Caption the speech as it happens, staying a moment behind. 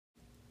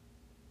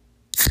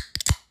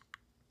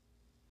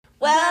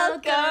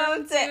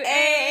Welcome to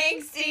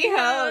Angsty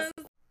House.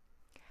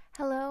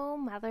 Hello,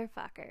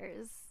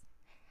 motherfuckers.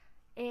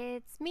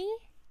 It's me,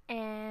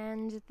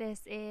 and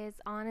this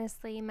is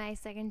honestly my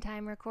second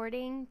time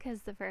recording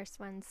because the first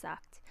one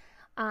sucked.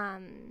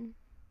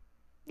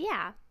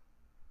 Yeah.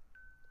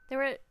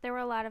 There were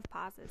a lot of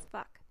pauses.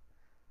 Fuck.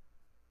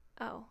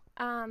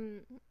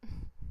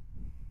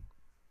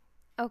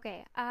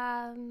 Okay,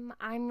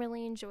 I'm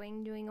really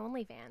enjoying doing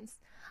OnlyFans.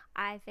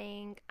 I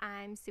think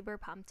I'm super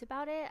pumped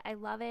about it. I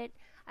love it.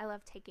 I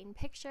love taking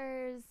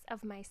pictures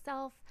of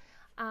myself.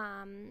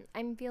 I'm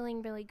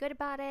feeling really good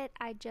about it.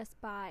 I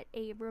just bought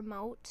a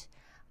remote,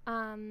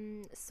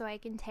 so I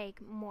can take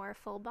more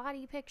full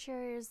body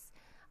pictures,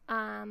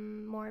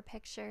 more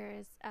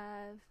pictures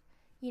of,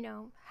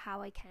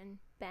 how I can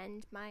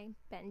bend my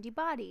bendy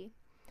body,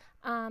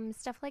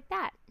 stuff like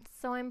that.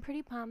 So I'm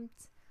pretty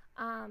pumped.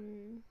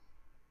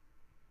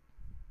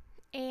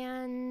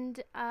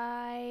 And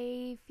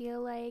I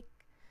feel like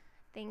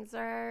things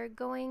are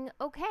going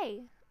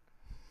okay.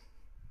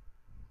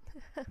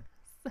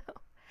 So,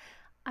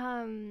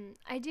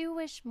 I do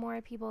wish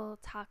more people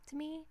talk to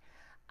me.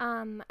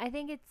 I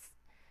think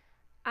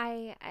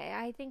I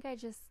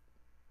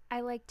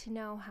like to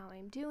know how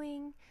I'm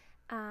doing.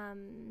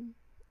 And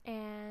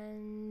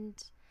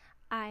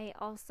I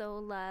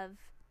also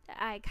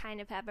I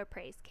kind of have a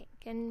praise kink.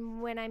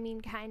 And when I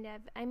mean kind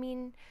of, I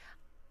mean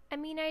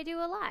I do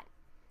a lot.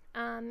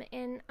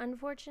 And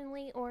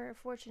unfortunately or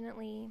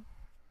fortunately,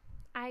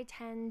 I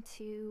tend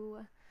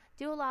to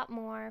do a lot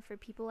more for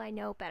people I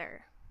know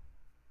better.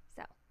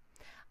 So,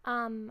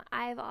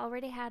 I've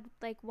already had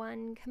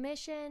one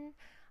commission,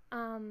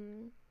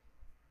 and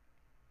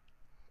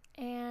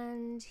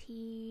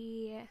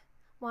he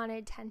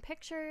wanted 10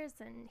 pictures,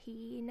 and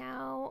he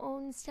now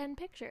owns 10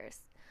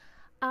 pictures.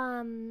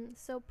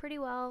 So pretty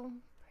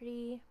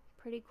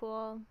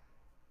cool.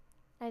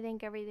 I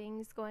think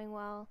everything's going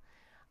well.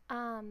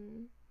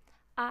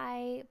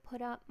 I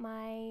put up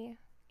my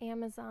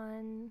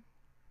Amazon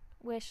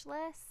wish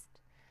list.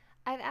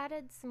 I've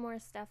added some more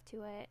stuff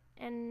to it,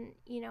 and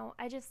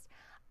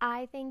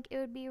I think it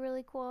would be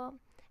really cool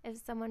if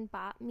someone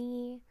bought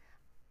me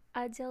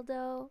a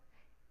dildo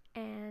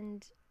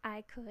and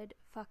I could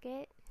fuck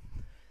it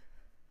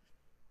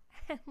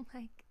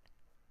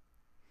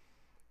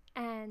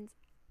and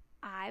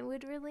I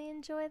would really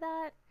enjoy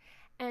that.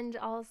 And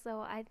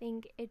also I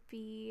think it'd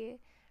be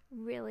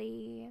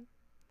really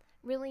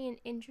an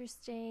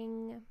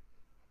interesting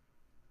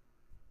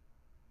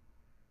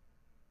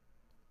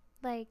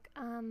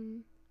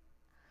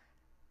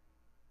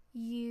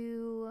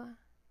you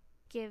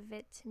give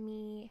it to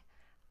me,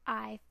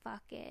 I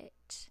fuck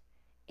it,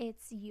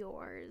 it's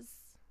yours,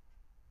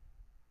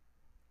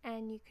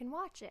 and you can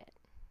watch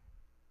it.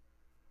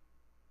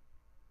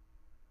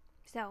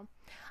 So,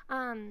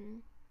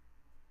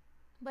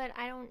 but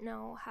I don't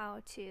know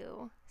how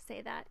to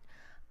say that,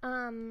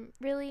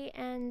 really,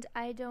 and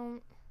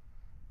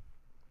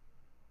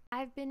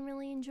I've been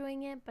really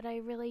enjoying it, but I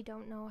really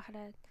don't know how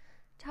to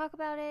talk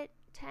about it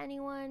to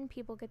anyone.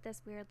 People get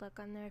this weird look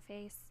on their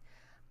face.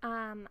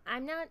 I'm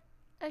not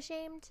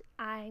ashamed.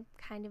 I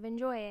kind of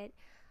enjoy it.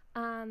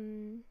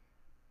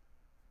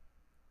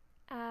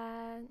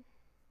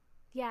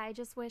 Yeah, I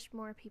just wish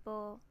more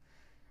people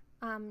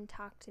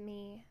talk to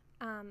me.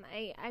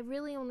 I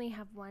really only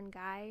have one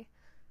guy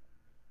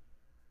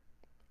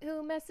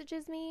who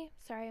messages me.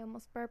 Sorry, I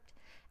almost burped.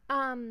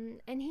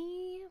 And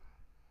he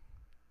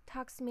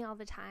talks to me all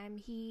the time.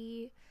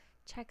 He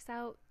checks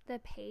out the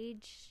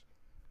page,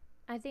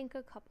 I think,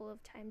 a couple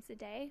of times a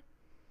day.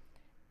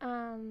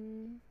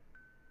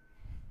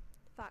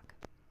 Fuck.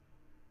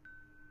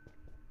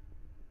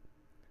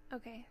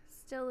 Okay,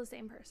 still the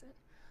same person.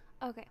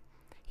 Okay,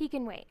 he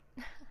can wait.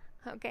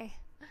 Okay.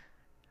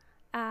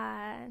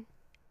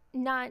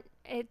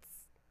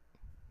 It's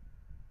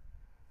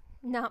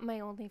not my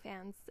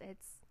OnlyFans,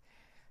 it's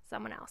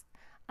someone else.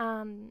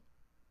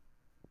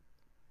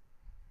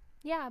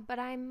 Yeah, but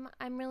I'm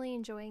really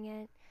enjoying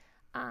it.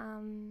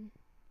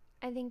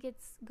 I think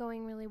it's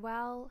going really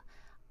well.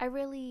 I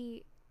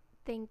really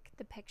think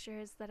the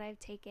pictures that I've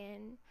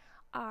taken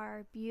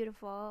are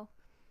beautiful,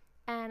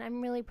 and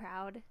I'm really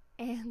proud.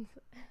 And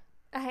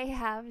I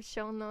have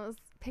shown those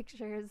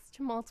pictures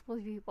to multiple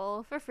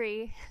people for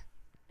free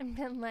and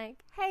been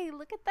like, hey,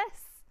 look at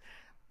this.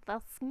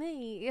 That's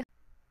me.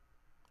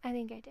 I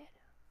think I did.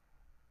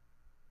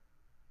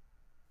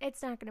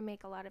 It's not going to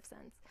make a lot of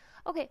sense.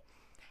 Okay.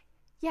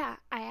 Yeah,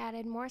 I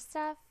added more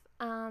stuff.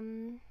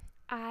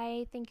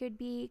 I think it would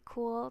be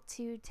cool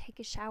to take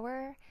a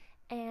shower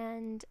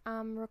and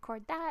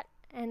record that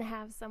and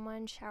have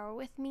someone shower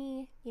with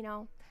me,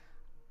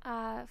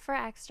 for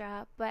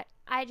extra. But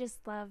I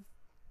just love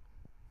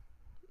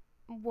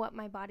what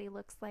my body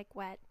looks like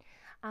wet.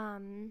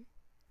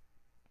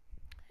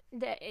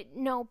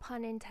 No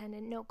pun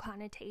intended, no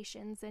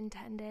connotations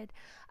intended.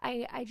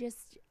 I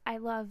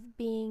love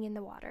being in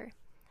the water.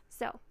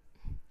 So,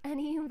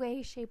 any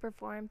way, shape, or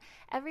form,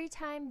 every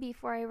time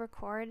before I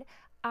record,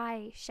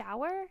 I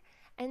shower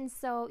And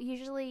so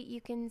usually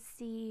you can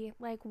see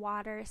like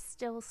water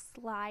still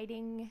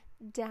sliding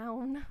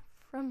down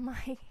from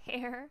my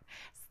hair,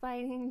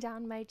 sliding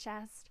down my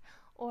chest.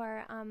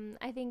 Or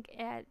I think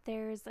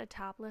there's a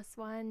topless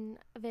one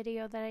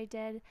video that I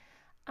did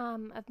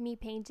of me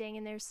painting,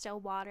 and there's still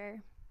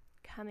water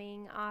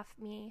coming off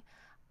me.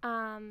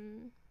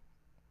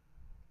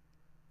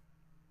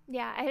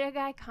 Yeah, I had a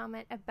guy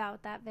comment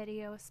about that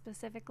video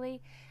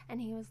specifically,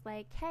 and he was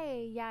like,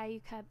 hey, yeah,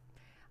 you kept,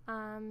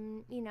 blah,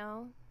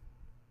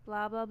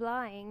 blah,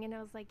 blahing. And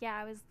I was like, yeah,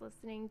 I was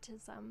listening to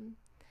some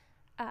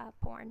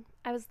porn.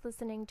 I was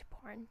listening to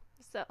porn.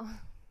 So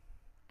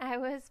I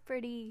was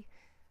pretty,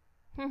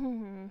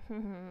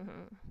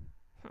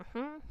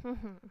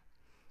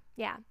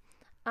 yeah.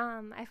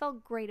 I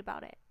felt great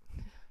about it.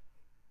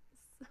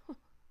 So,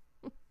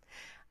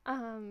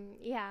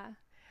 yeah.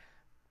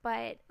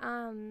 But,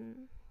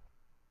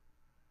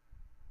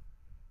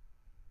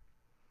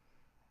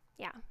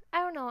 yeah, I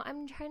don't know.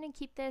 I'm trying to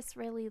keep this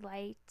really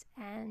light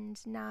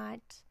and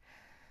not,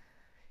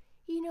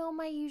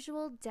 my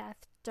usual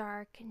death,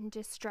 dark, and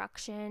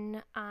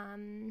destruction.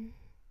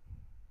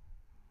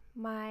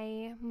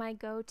 My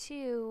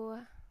go-to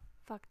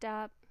fucked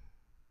up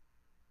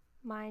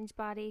mind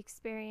body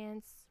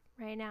experience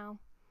right now.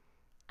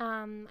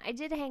 I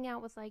did hang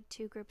out with like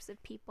 2 groups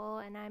of people,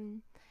 and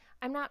I'm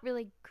not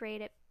really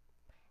great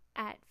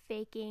at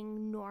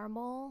faking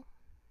normal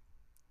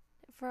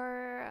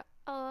for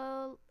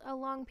a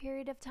long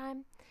period of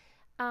time.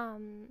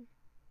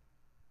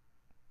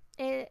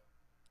 It,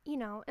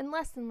 and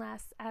less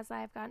as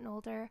I've gotten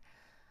older.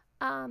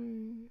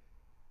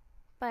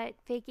 But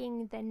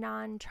faking the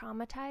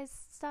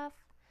non-traumatized stuff,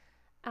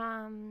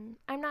 I'm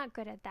not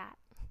good at that.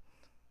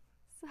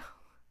 So,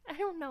 I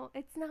don't know.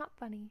 It's not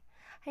funny.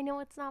 I know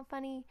it's not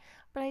funny,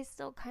 but I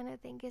still kind of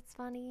think it's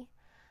funny.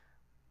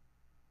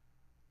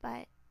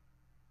 But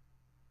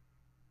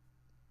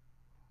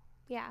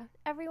yeah,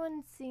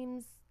 everyone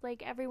seems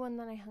like everyone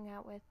that I hung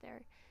out with,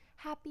 they're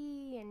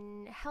happy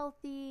and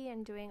healthy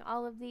and doing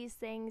all of these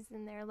things,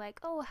 and they're like,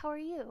 oh, how are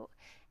you?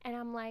 And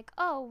I'm like,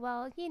 oh,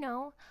 well,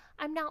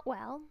 I'm not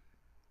well.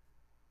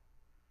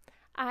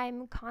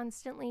 I'm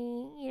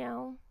constantly,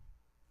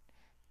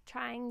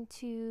 trying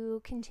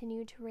to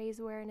continue to raise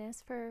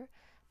awareness for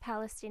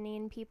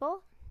Palestinian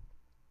people.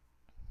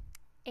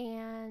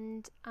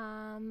 And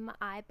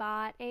I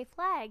bought a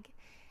flag,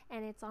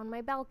 and it's on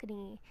my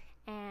balcony,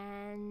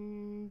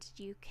 and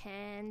you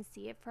can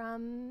see it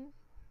from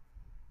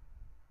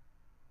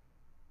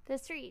the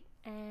street,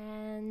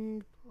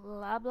 and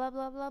blah, blah,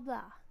 blah, blah,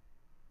 blah.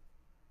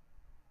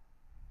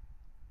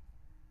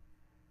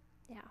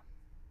 Yeah.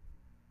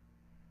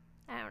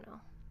 I don't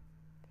know.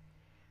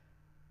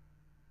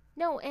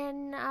 No,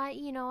 and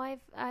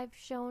I've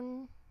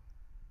shown,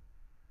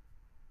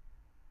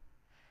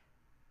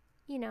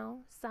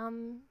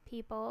 some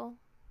people.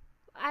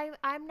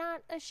 I'm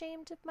not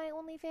ashamed of my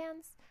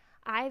OnlyFans.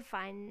 I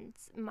find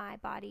my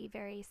body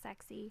very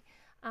sexy.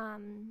 At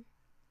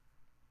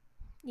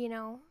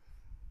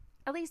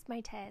least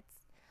my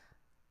tits.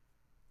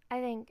 I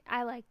think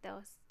I like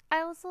those.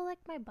 I also like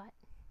my butt.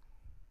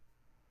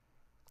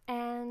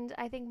 And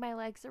I think my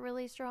legs are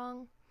really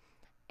strong.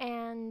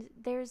 And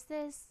there's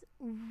this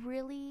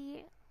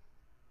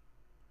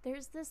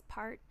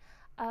part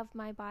of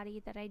my body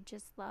that I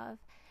just love.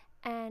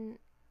 And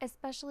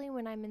especially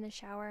when I'm in the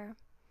shower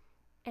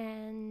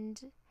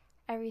and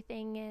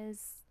everything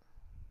is,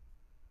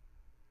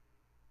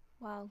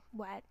 well,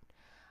 wet.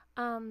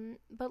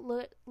 But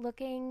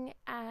looking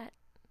at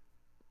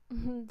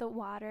the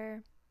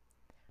water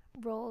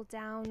roll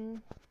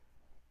down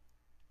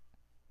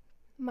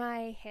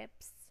my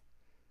hips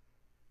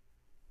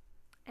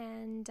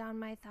and down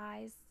my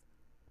thighs,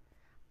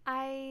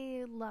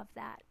 I love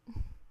that.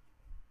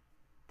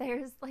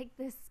 There's like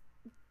this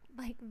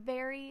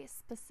very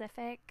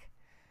specific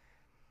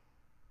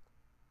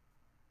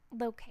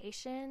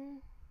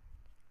location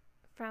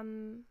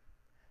from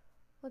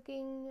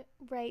looking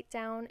right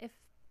down. If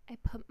I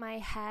put my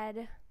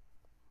head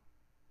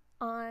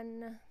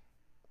on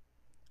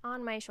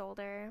my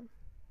shoulder,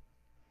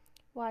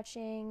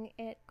 watching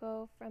it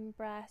go from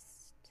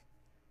breast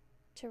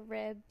to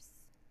ribs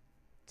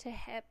to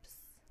hips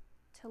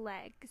to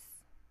legs.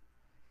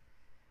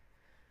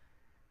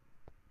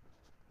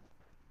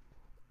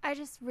 I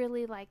just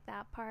really like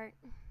that part.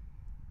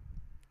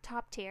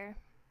 Top tier.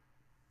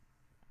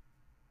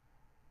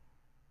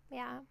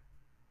 Yeah.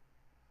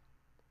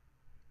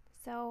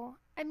 So,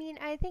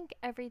 I think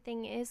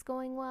everything is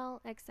going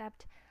well,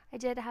 except I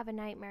did have a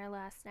nightmare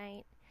last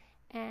night,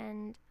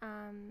 and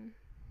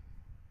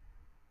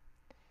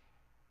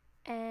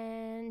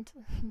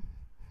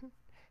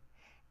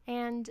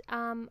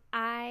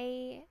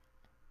I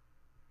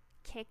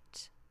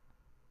kicked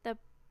the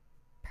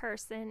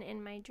person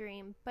in my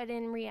dream, but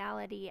in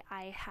reality,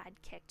 I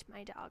had kicked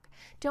my dog.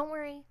 Don't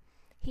worry,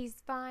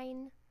 he's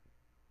fine,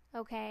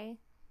 okay?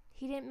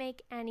 He didn't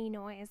make any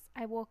noise.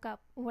 I woke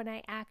up when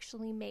I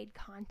actually made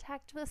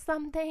contact with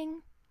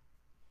something.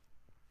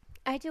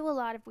 I do a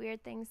lot of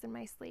weird things in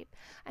my sleep.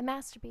 I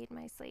masturbate in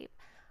my sleep.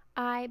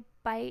 I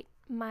bite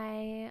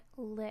my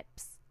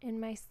lips in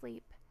my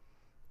sleep.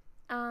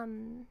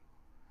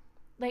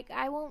 Like,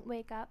 I won't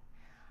wake up.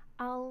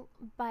 I'll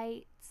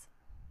bite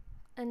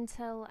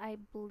until I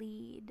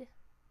bleed.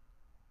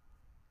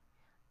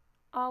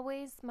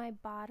 Always my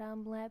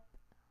bottom lip.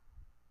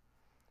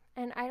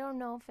 And I don't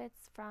know if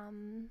it's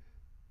from,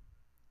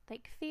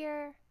 like,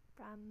 fear,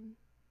 from,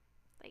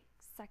 like,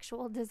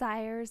 sexual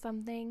desire or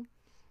something.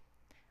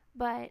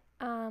 But,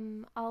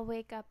 I'll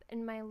wake up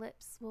and my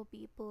lips will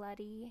be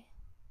bloody.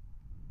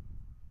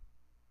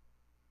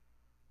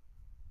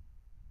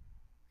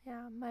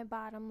 Yeah, my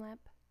bottom lip.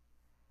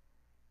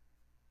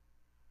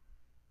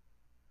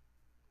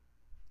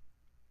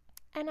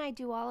 And I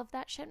do all of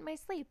that shit in my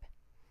sleep.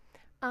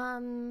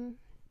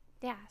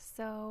 Yeah,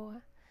 so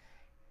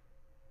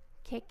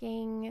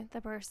kicking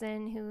the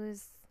person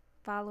who's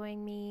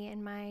following me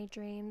in my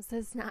dreams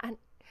is not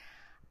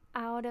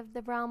out of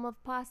the realm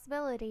of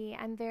possibility.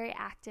 I'm very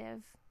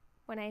active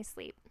when I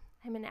sleep.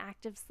 I'm an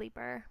active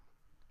sleeper.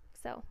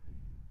 So,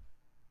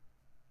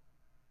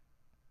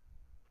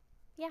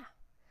 yeah.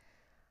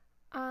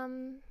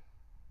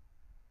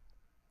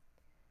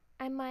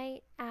 I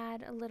might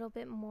add a little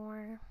bit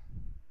more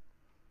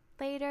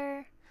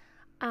later.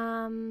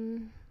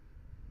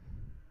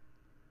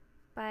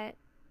 But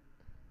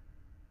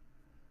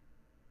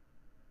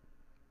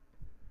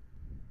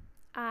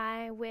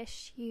I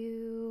wish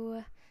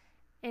you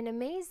an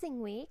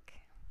amazing week.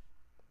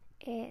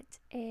 It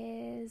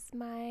is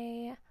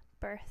my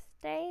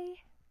birthday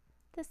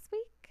this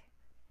week,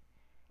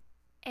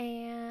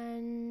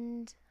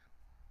 and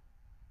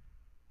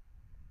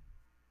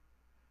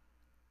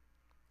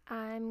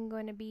I'm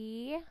going to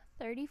be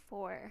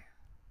 34.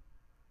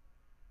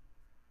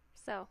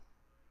 So,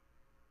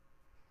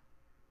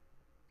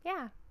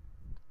 yeah.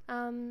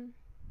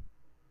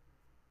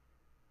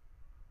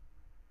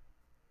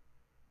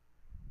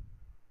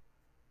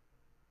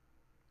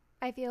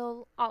 I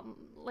feel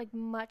like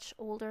much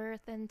older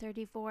than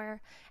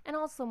 34 and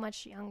also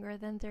much younger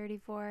than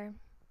 34.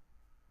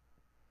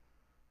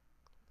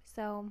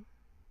 So,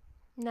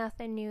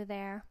 nothing new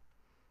there.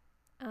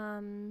 But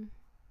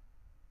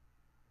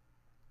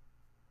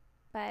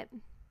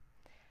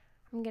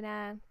I'm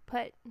gonna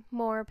put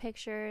more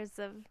pictures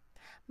of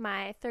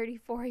my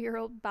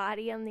 34-year-old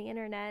body on the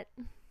internet.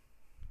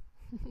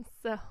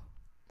 So,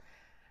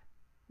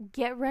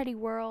 get ready,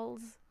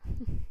 world.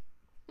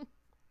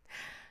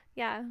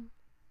 Yeah.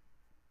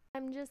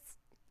 I'm just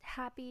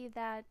happy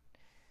that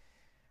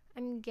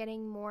I'm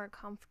getting more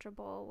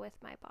comfortable with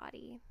my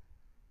body.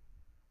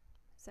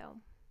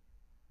 So,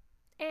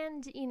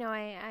 and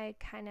I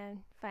kind of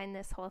find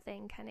this whole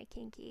thing kind of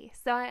kinky.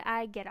 So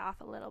I get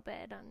off a little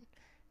bit on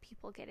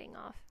people getting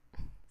off.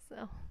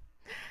 So,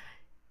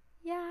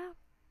 yeah.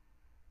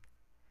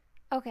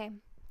 Okay.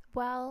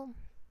 Well,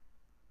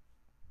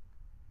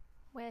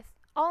 with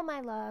all my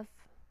love,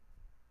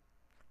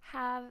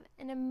 have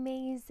an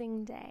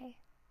amazing day.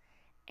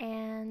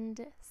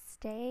 And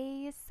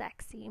stay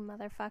sexy,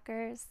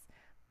 motherfuckers.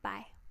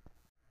 Bye.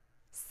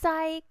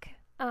 Psych.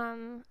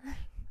 I'm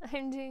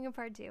doing a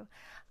part 2.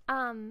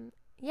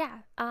 Yeah.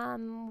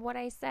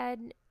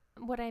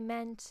 What I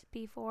meant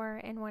before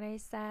and what I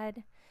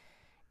said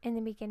in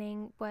the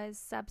beginning was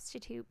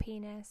substitute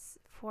penis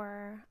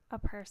for a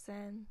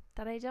person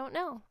that I don't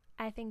know.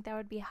 I think that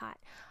would be hot.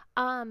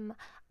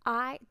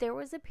 There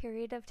was a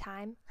period of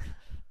time.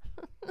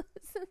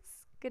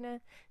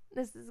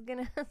 This is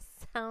gonna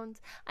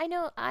sound, I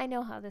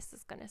know how this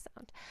is gonna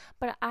sound,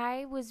 but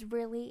I was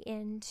really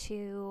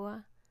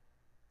into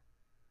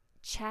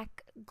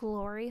check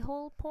glory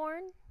hole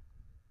porn.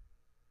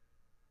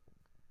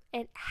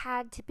 It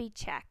had to be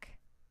check.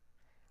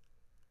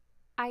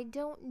 I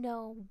don't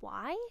know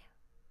why.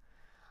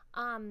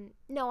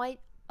 No, I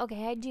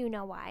do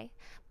know why,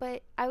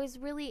 but I was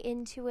really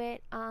into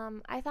it.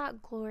 I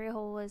thought glory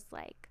hole was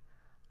like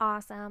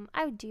awesome.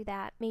 I would do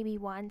that maybe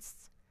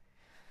once.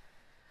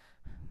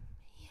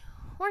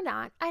 Or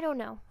not. I don't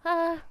know.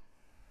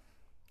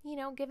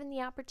 Given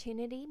the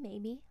opportunity,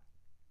 maybe.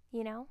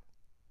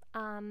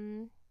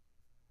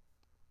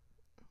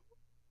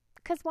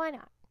 'Cause why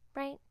not,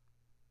 right?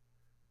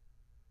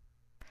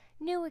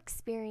 New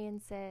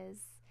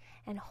experiences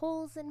and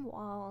holes in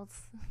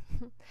walls.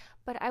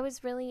 But I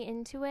was really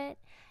into it,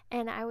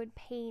 and I would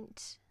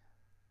paint.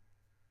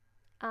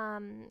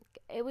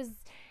 It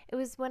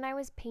was when I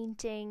was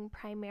painting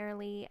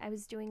primarily. I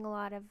was doing a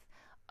lot of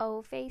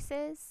O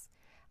faces.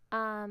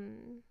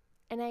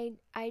 And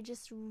I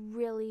just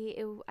really,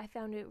 I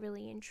found it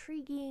really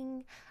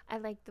intriguing. I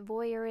like the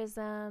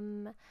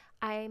voyeurism.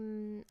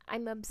 I'm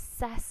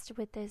obsessed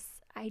with this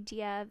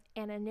idea of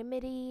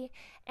anonymity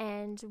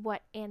and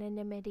what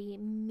anonymity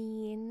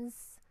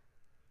means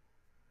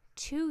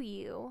to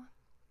you.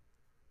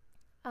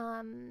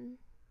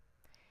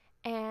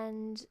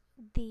 And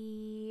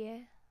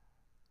the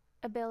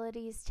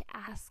abilities to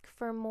ask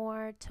for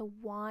more, to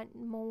want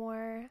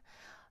more,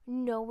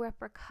 no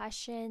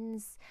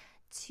repercussions,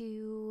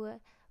 to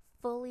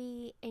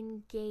fully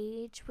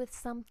engage with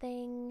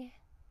something,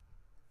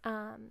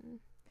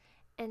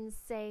 and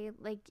say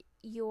like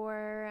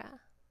your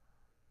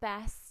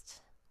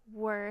best,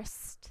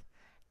 worst,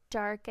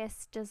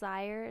 darkest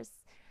desires.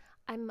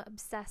 I'm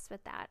obsessed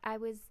with that.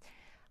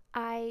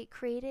 I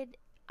created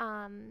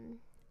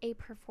a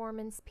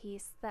performance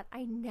piece that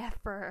I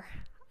never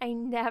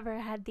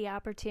had the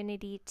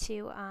opportunity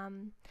to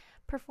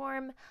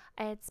perform.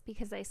 It's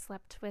because I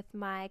slept with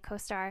my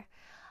co-star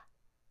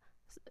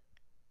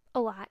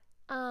a lot.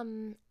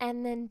 And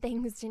then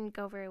things didn't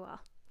go very well.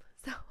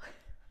 So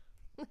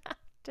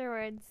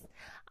afterwards,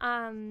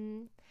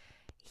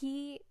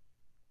 he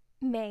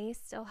may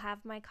still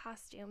have my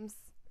costumes.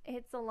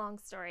 It's a long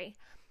story.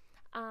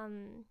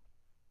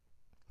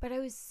 But I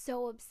was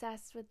so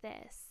obsessed with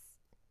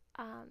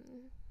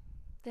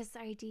this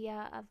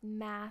idea of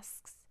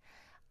masks.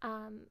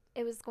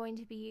 It was going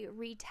to be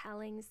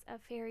retellings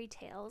of fairy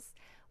tales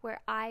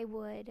where I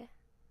would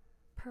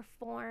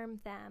perform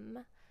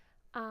them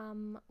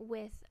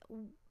with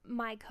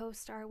my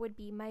co-star would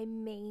be my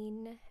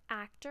main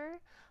actor,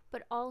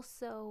 but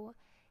also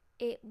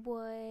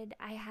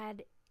I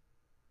had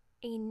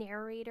a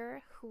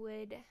narrator who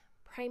would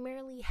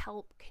primarily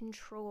help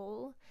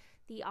control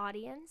the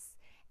audience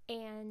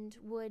and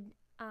would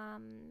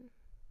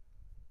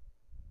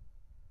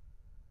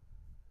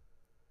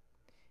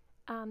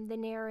the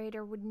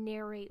narrator would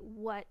narrate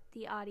what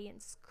the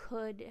audience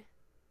could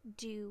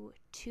do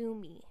to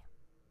me,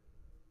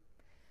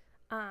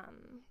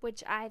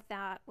 which I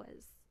thought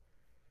was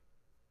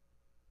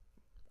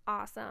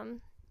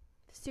awesome.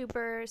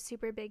 Super,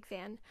 super big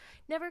fan.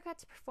 Never got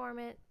to perform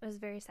it. It was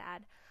very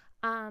sad.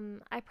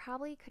 I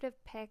probably could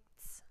have picked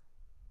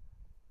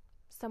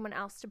someone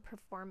else to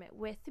perform it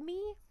with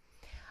me.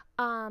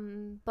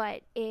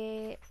 But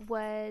it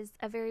was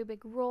a very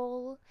big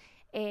role.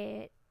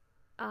 It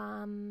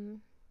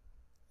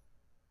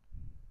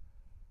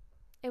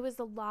was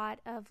a lot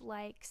of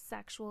like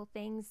sexual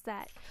things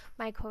that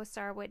my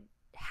co-star would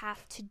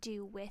have to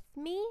do with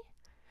me.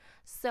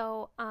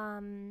 So,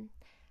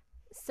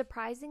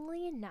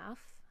 surprisingly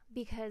enough,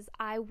 because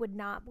I would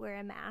not wear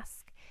a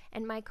mask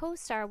and my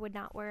co-star would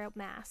not wear a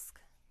mask,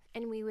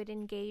 and we would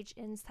engage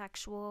in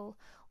sexual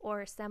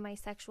or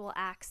semi-sexual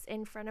acts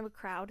in front of a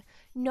crowd,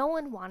 no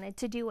one wanted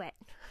to do it.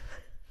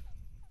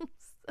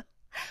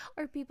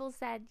 Or people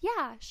said,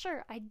 yeah,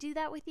 sure, I'd do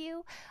that with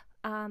you,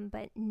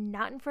 but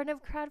not in front of a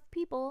crowd of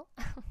people.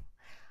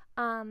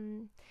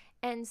 And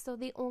so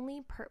the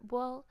only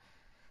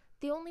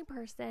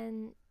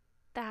person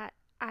that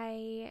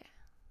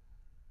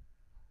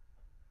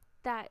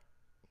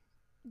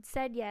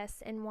said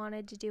yes and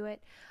wanted to do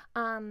it,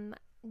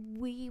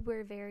 we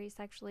were very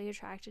sexually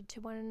attracted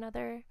to one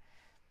another.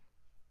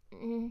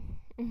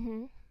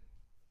 Mm-hmm.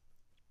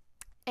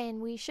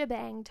 And we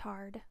shebanged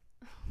hard.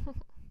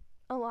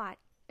 A lot.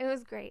 It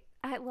was great.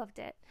 I loved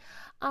it.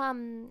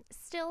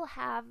 Still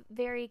have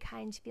very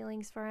kind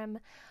feelings for him.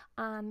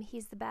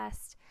 He's the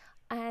best.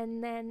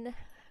 And then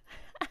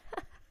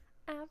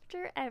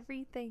after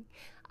everything,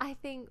 I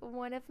think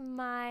one of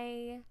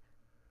my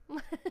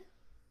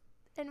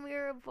and we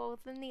were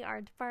both in the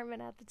art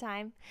department at the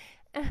time.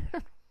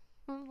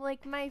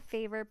 Like my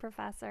favorite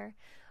professor.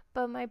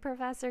 But my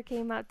professor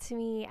came up to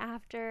me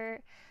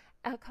after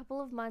a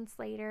couple of months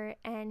later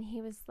and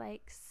he was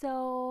like,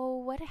 so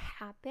what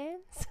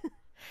happens?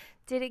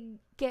 Did it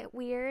get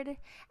weird?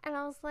 And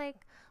I was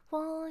like,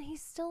 well, he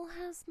still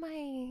has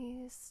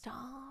my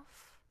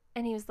stuff.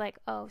 And he was like,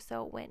 oh,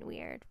 so it went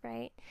weird,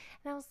 right?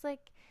 And I was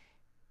like,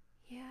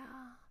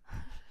 yeah.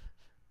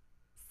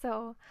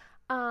 So,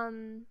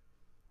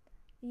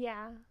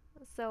 yeah.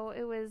 So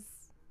it was,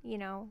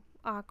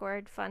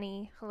 awkward,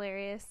 funny,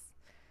 hilarious,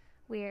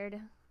 weird,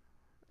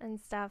 and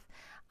stuff.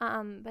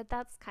 But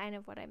that's kind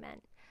of what I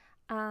meant.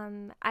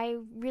 I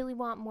really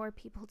want more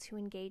people to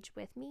engage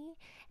with me,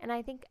 and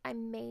I think I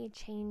may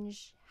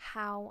change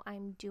how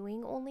I'm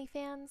doing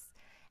OnlyFans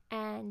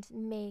and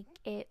make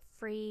it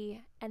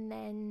free, and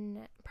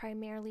then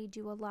primarily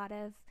do a lot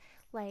of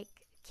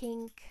like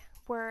kink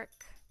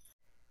work.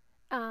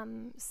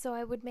 So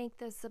I would make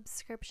the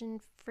subscription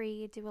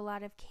free, do a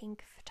lot of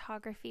kink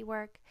photography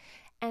work,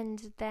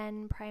 and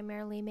then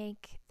primarily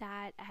make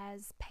that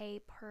as pay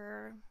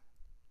per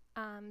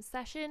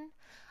session.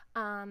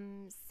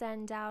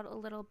 Send out a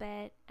little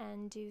bit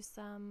and do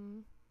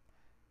some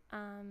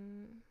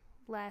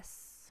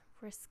less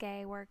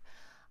risque work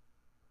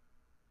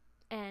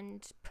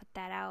and put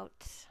that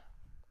out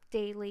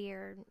daily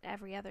or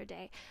every other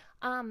day.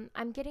 I'm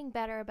getting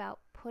better about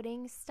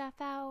putting stuff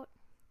out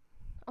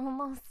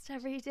almost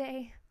every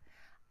day.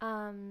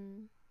 Yeah,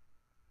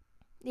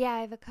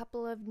 I have a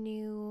couple of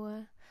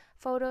new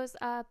photos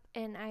up,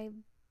 and I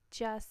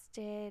just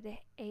did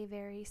a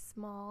very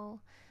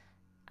small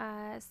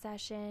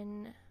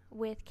session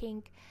with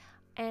kink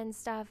and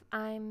stuff.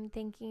 I'm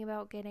thinking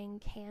about getting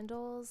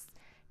candles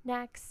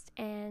next,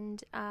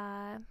 and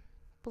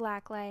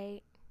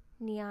blacklight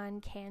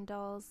neon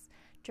candles,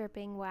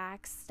 dripping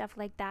wax, stuff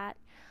like that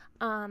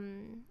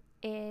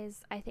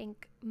is, I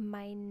think,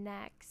 my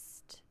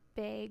next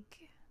big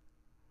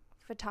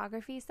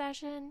photography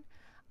session.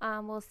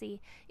 We'll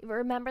see.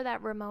 Remember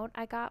that remote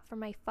I got for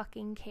my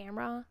fucking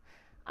camera?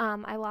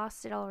 I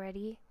lost it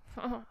already.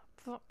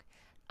 Fuck.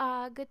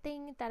 Good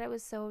thing that it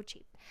was so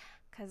cheap,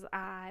 because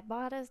I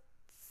bought a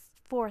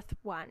fourth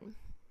one.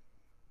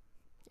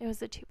 It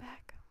was a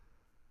 2-pack.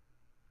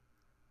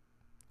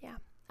 Yeah.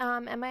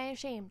 Am I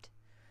ashamed?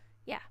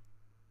 Yeah.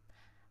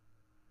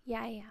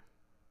 Yeah, I am.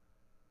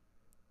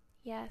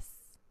 Yes,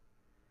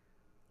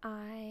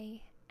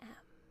 I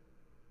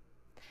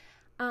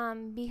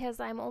am. Because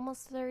I'm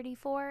almost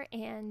 34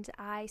 and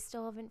I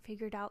still haven't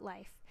figured out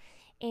life.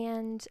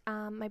 And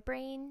my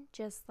brain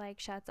just like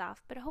shuts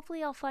off. But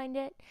hopefully I'll find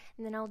it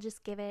and then I'll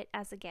just give it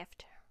as a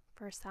gift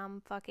for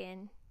some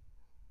fucking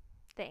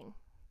thing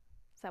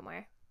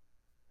somewhere.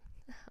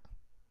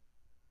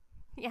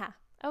 Yeah,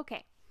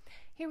 okay.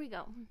 Here we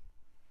go.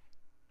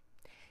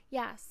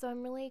 Yeah, so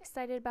I'm really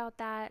excited about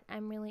that.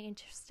 I'm really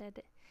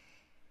interested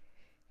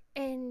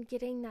in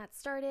getting that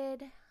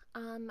started.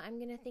 I'm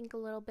going to think a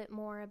little bit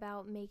more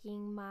about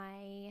making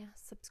my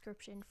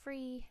subscription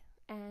free,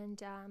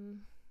 and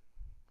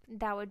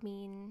that would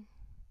mean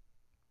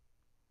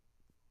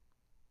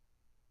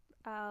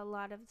a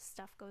lot of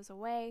stuff goes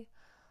away.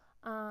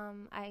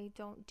 I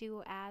don't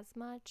do as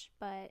much,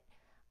 but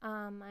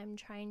I'm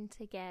trying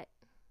to get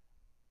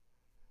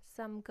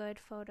some good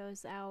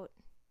photos out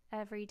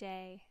every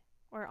day,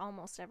 or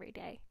almost every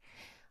day.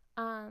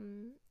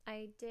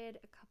 I did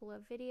a couple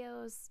of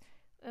videos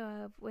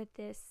with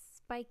this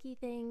spiky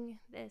thing,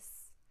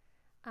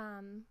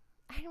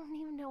 I don't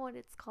even know what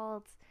it's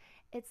called.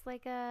 It's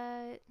like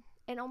it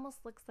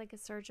almost looks like a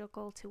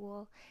surgical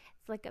tool.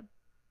 It's like a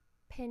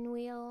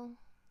pinwheel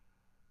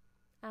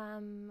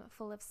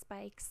full of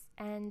spikes,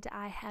 and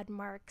I had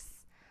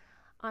marks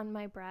on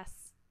my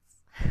breasts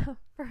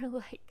for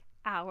like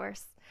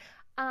hours.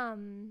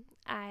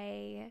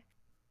 I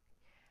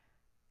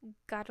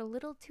got a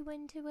little too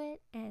into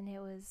it, and it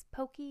was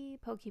pokey.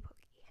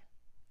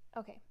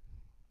 Okay.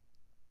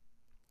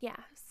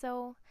 Yeah,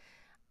 so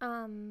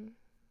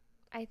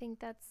I think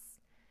that's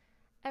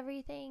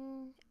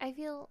everything. I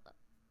feel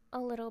a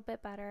little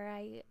bit better.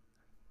 I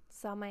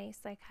saw my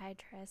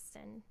psychiatrist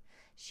and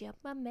she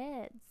upped my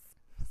meds.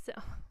 So,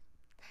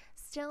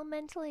 still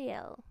mentally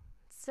ill.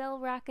 Still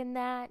rocking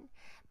that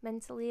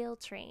mentally ill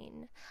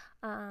train.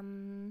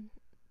 You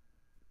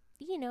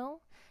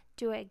know,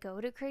 do I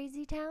go to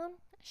Crazy Town?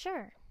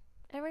 Sure.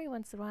 Every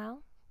once in a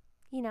while.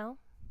 You know,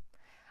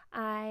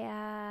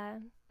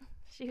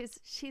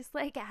 she's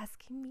like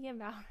asking me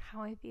about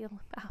how I feel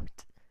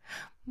about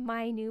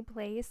my new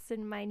place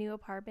and my new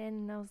apartment,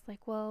 and I was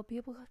like, well,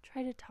 people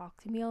try to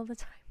talk to me all the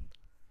time.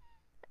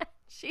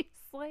 She's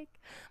like,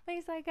 my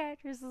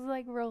psychiatrist is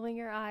like rolling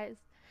her eyes.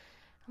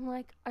 I'm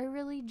like, I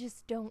really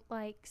just don't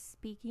like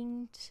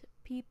speaking to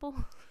people.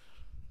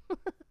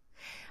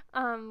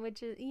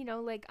 Which is, you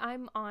know, like,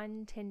 I'm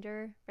on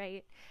Tinder,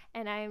 right?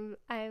 And I'm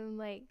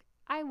like,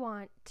 I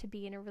want to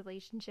be in a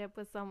relationship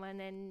with someone,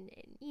 and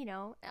you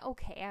know,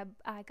 okay,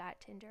 I got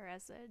Tinder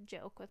as a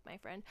joke with my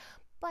friend,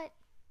 but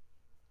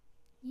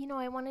you know,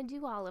 I want to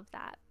do all of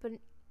that. But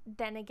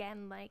then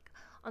again, like,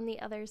 on the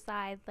other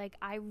side, like,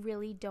 I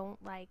really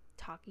don't like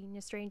talking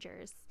to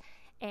strangers,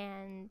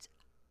 and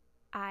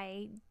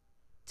I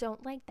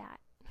don't like that.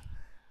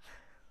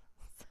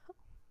 So,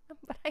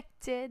 but I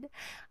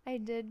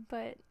did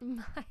put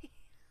my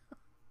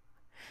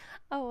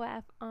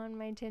OF on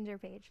my Tinder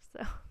page,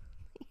 so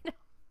you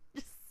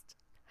know,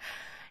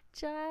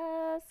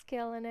 just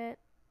killing it.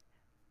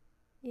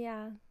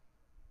 Yeah,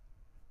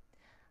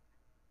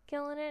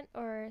 killing it,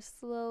 or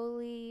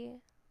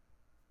slowly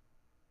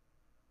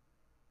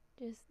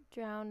just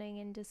drowning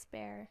in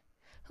despair.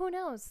 Who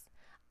knows?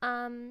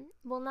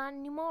 Well, not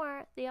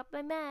anymore. They upped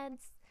my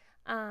meds.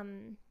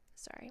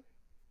 Sorry.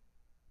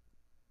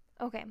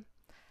 Okay,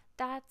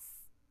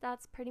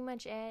 that's pretty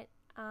much it.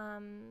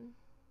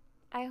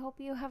 I hope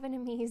you have an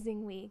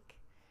amazing week,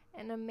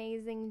 an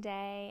amazing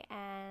day,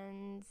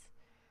 and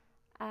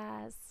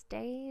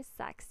stay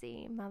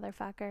sexy,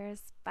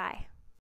 motherfuckers. Bye.